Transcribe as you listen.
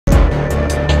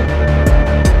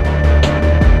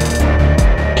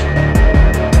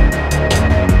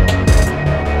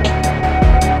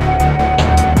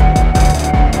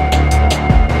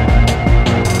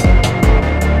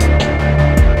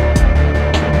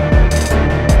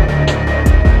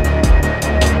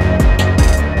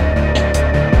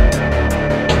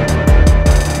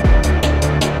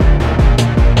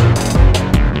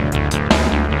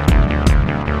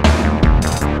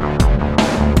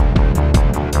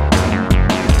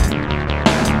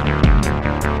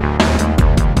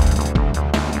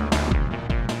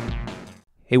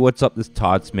Hey, what's up? This is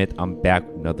Todd Smith. I'm back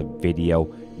with another video.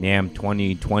 NAMM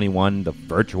 2021, the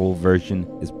virtual version,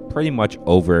 is pretty much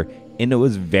over, and it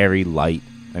was very light.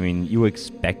 I mean, you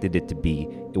expected it to be.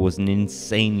 It was an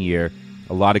insane year.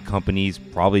 A lot of companies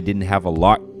probably didn't have a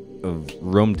lot of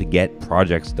room to get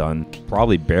projects done.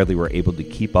 Probably barely were able to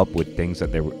keep up with things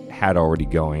that they had already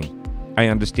going. I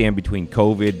understand between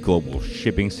COVID, global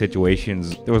shipping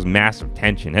situations, there was massive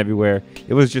tension everywhere.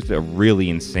 It was just a really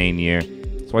insane year.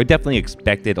 So I definitely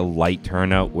expected a light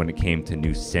turnout when it came to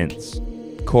new synths.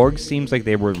 Korg seems like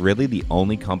they were really the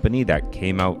only company that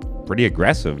came out pretty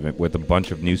aggressive with a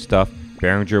bunch of new stuff.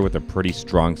 Behringer with a pretty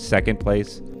strong second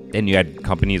place. Then you had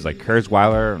companies like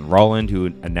Kurzweiler and Roland who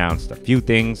announced a few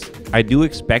things. I do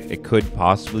expect it could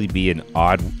possibly be an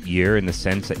odd year in the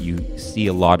sense that you see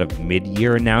a lot of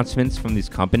mid-year announcements from these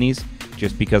companies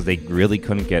just because they really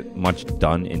couldn't get much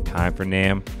done in time for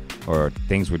NAMM, or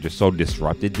things were just so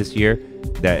disrupted this year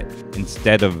that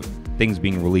instead of things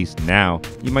being released now,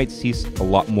 you might see a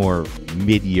lot more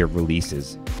mid-year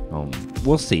releases.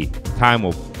 We'll see. Time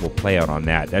will play out on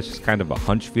that. That's just kind of a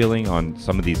hunch feeling on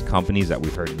some of these companies that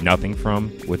we've heard nothing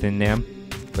from within NAMM.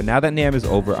 But now that NAMM is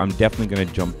over, I'm definitely going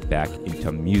to jump back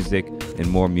into music and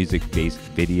more music-based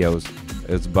videos.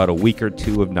 It's about a week or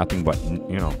two of nothing but,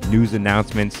 news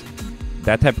announcements.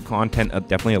 That type of content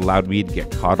definitely allowed me to get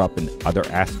caught up in other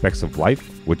aspects of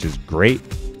life, which is great.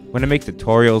 When I make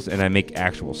tutorials and I make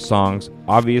actual songs,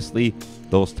 obviously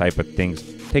those type of things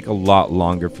take a lot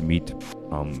longer for me to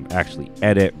actually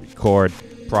edit, record,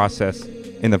 process.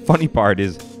 And the funny part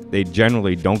is they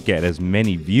generally don't get as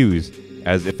many views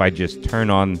as if I just turn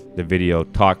on the video,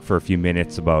 talk for a few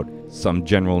minutes about some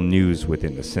general news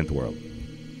within the synth world.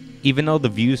 Even though the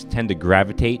views tend to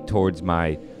gravitate towards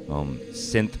my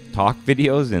synth talk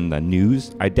videos and the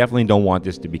news, I definitely don't want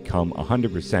this to become a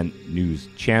 100% news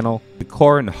channel. The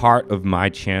core and heart of my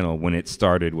channel when it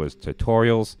started was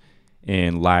tutorials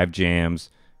and live jams,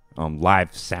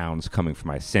 live sounds coming from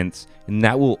my synths, and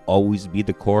that will always be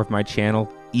the core of my channel,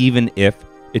 even if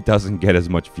it doesn't get as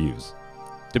much views.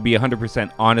 To be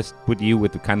 100% honest with you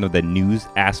with the news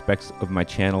aspects of my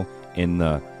channel and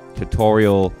the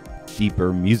tutorial,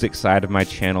 deeper music side of my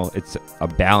channel, it's a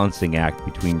balancing act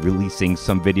between releasing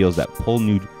some videos that pull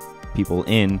new people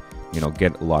in,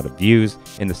 get a lot of views,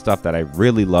 and the stuff that I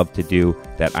really love to do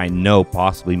that I know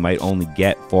possibly might only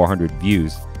get 400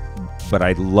 views. But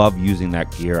I love using that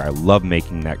gear, I love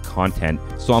making that content,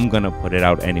 so I'm gonna put it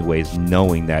out anyways,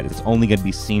 knowing that it's only gonna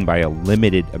be seen by a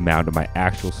limited amount of my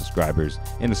actual subscribers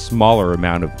and a smaller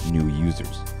amount of new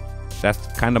users. That's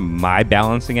kind of my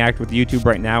balancing act with YouTube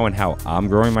right now and how I'm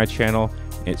growing my channel.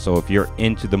 And so if you're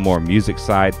into the more music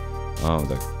side,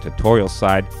 the tutorial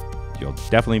side, you'll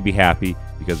definitely be happy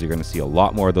because you're going to see a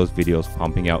lot more of those videos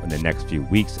pumping out in the next few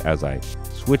weeks as I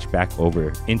switch back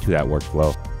over into that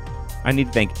workflow. I need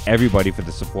to thank everybody for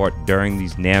the support during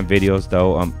these NAMM videos,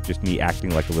 though. Just me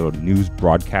acting like a little news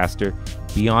broadcaster.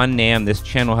 Beyond NAMM, this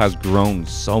channel has grown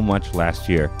so much last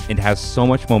year and has so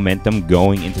much momentum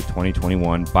going into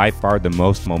 2021. By far the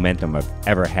most momentum I've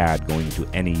ever had going into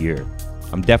any year.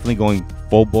 I'm definitely going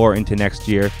full bore into next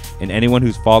year, and anyone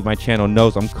who's followed my channel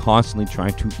knows I'm constantly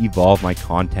trying to evolve my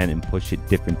content and push it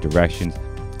different directions.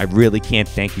 I really can't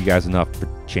thank you guys enough for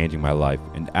changing my life.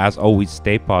 And as always,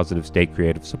 stay positive, stay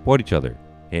creative, support each other,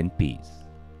 and peace.